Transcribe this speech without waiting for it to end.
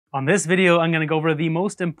On this video, I'm going to go over the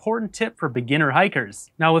most important tip for beginner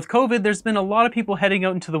hikers. Now with COVID, there's been a lot of people heading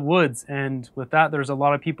out into the woods, and with that, there's a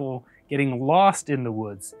lot of people getting lost in the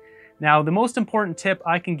woods. Now, the most important tip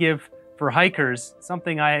I can give for hikers,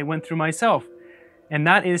 something I went through myself, and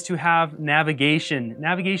that is to have navigation.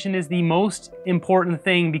 Navigation is the most important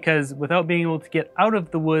thing because without being able to get out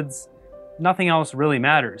of the woods, nothing else really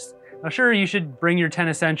matters. Now sure, you should bring your 10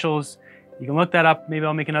 essentials. You can look that up. Maybe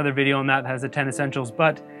I'll make another video on that has the 10 essentials,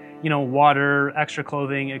 but you know, water, extra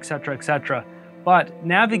clothing, etc., etc. But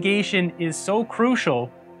navigation is so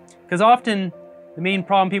crucial because often the main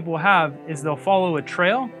problem people have is they'll follow a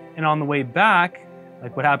trail, and on the way back,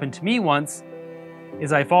 like what happened to me once,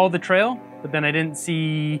 is I followed the trail, but then I didn't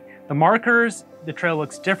see the markers. The trail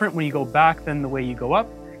looks different when you go back than the way you go up,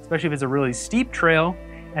 especially if it's a really steep trail,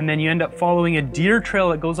 and then you end up following a deer trail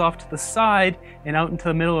that goes off to the side and out into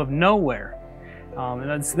the middle of nowhere.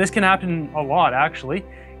 This can happen a lot actually,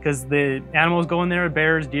 because the animals go in there,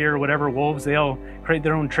 bears, deer, whatever, wolves, they all create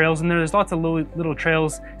their own trails in there. There's lots of little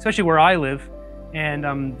trails, especially where I live,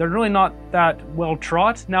 and they're really not that well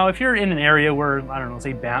trod. Now, if you're in an area where, I don't know,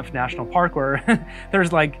 say Banff National Park, where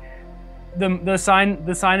there's like, the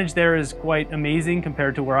signage there is quite amazing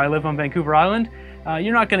compared to where I live on Vancouver Island.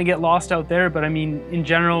 You're not gonna get lost out there, but I mean, in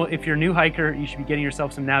general, if you're a new hiker, you should be getting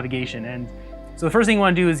yourself some navigation. And so the first thing you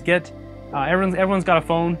wanna do is get, everyone's got a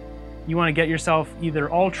phone. You want to get yourself either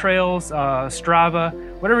AllTrails, Strava,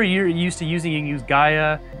 whatever you're used to using. You can use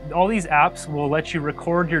Gaia. All these apps will let you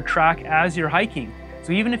record your track as you're hiking.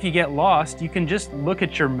 So even if you get lost, you can just look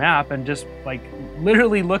at your map and just like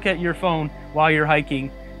literally look at your phone while you're hiking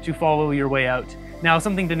to follow your way out. Now,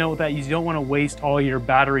 something to note with that is you don't want to waste all your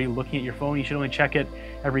battery looking at your phone. You should only check it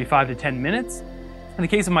every 5 to 10 minutes. In the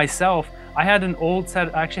case of myself, I had an old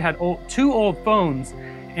set, I actually had two old phones,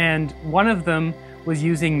 and one of them was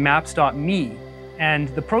using maps.me, and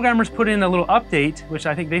the programmers put in a little update, which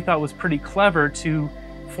I think they thought was pretty clever to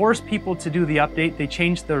force people to do the update. They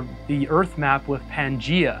changed the Earth map with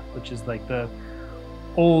Pangea, which is like the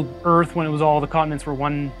old Earth when it was all the continents were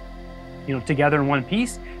one, you know, together in one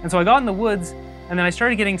piece. And so I got in the woods, and then I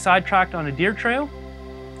started getting sidetracked on a deer trail,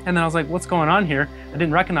 and then I was like, what's going on here? I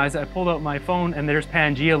didn't recognize it. I pulled out my phone, and there's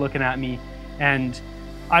Pangea looking at me, and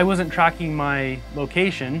I wasn't tracking my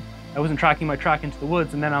location. I wasn't tracking my track into the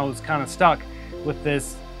woods, and then I was kind of stuck with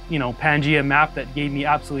this, you know, Pangea map that gave me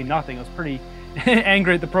absolutely nothing. I was pretty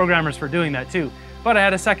angry at the programmers for doing that too. But I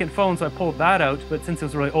had a second phone, so I pulled that out, but since it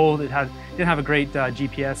was really old, it didn't have a great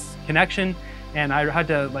GPS connection, and I had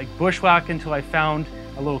to like bushwhack until I found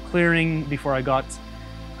a little clearing before I got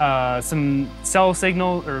some cell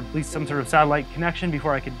signal, or at least some sort of satellite connection,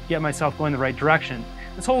 before I could get myself going the right direction.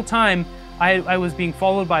 This whole time, I was being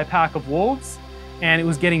followed by a pack of wolves, and it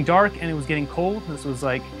was getting dark and it was getting cold. This was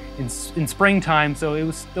like in springtime, so it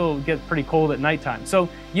was still get pretty cold at nighttime. So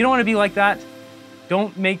you don't want to be like that.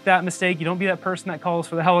 Don't make that mistake. You don't be that person that calls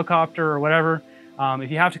for the helicopter or whatever.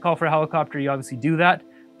 If you have to call for a helicopter, you obviously do that.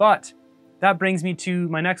 But that brings me to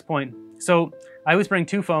my next point. So I always bring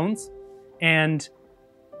two phones, and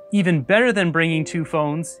even better than bringing two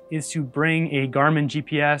phones is to bring a Garmin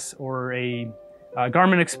GPS or a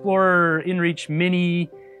Garmin Explorer, InReach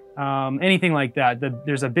Mini, anything like that.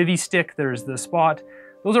 There's a Bivy stick, there's the Spot.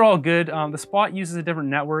 Those are all good. The Spot uses a different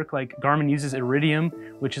network, like Garmin uses Iridium,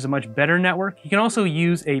 which is a much better network. You can also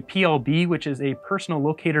use a PLB, which is a personal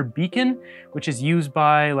locator beacon, which is used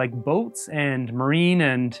by like boats and marine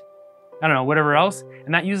and I don't know, whatever else.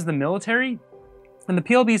 And that uses the military. And the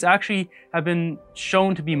PLBs actually have been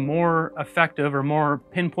shown to be more effective or more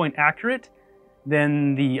pinpoint accurate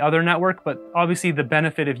than the other network. But obviously the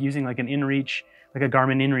benefit of using like an InReach, like a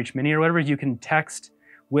Garmin InReach Mini or whatever, you can text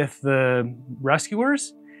with the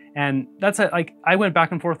rescuers. And that's like, I went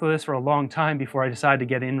back and forth with this for a long time before I decided to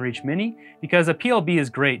get InReach Mini, because a PLB is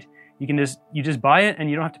great. You just buy it and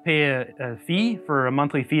you don't have to pay a fee for a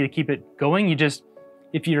monthly fee to keep it going. You just,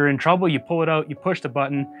 if you're in trouble, you pull it out, you push the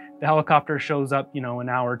button, the helicopter shows up, you know, an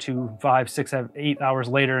hour, 2, 5, 6, 8 hours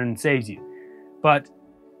later and saves you. But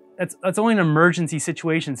that's only an emergency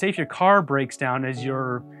situation. Say if your car breaks down as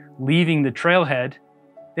you're leaving the trailhead,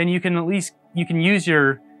 then you can at least, you can use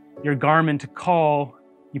your Garmin to call,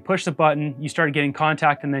 you push the button, you start getting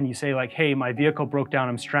contact, and then you say like, hey, my vehicle broke down,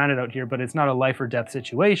 I'm stranded out here, but it's not a life or death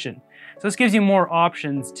situation. So this gives you more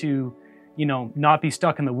options to, you know, not be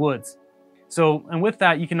stuck in the woods. So, and with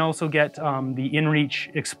that, you can also get the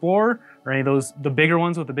InReach Explorer, or any of those, the bigger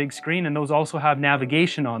ones with the big screen, and those also have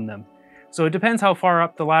navigation on them. So it depends how far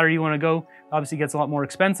up the ladder you want to go. Obviously it gets a lot more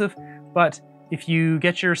expensive, but if you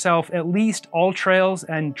get yourself at least AllTrails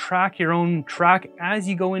and track your own track as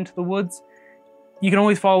you go into the woods, you can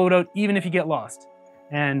always follow it out even if you get lost.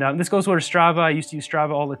 And this goes over to Strava. I used to use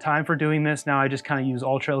Strava all the time for doing this. Now I just kind of use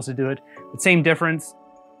AllTrails to do it. But same difference,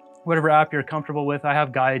 whatever app you're comfortable with. I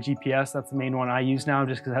have Gaia GPS. That's the main one I use now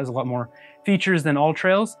just because it has a lot more features than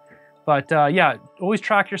AllTrails. But yeah, always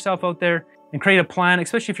track yourself out there and create a plan,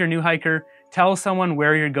 especially if you're a new hiker. Tell someone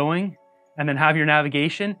where you're going and then have your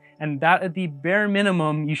navigation. And that at the bare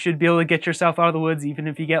minimum, you should be able to get yourself out of the woods even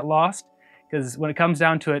if you get lost. Because when it comes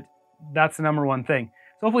down to it, that's the #1 thing.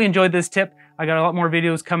 So hopefully you enjoyed this tip. I got a lot more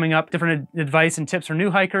videos coming up, different advice and tips for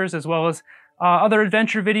new hikers, as well as other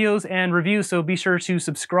adventure videos and reviews. So be sure to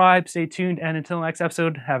subscribe, stay tuned, and until the next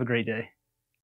episode, have a great day.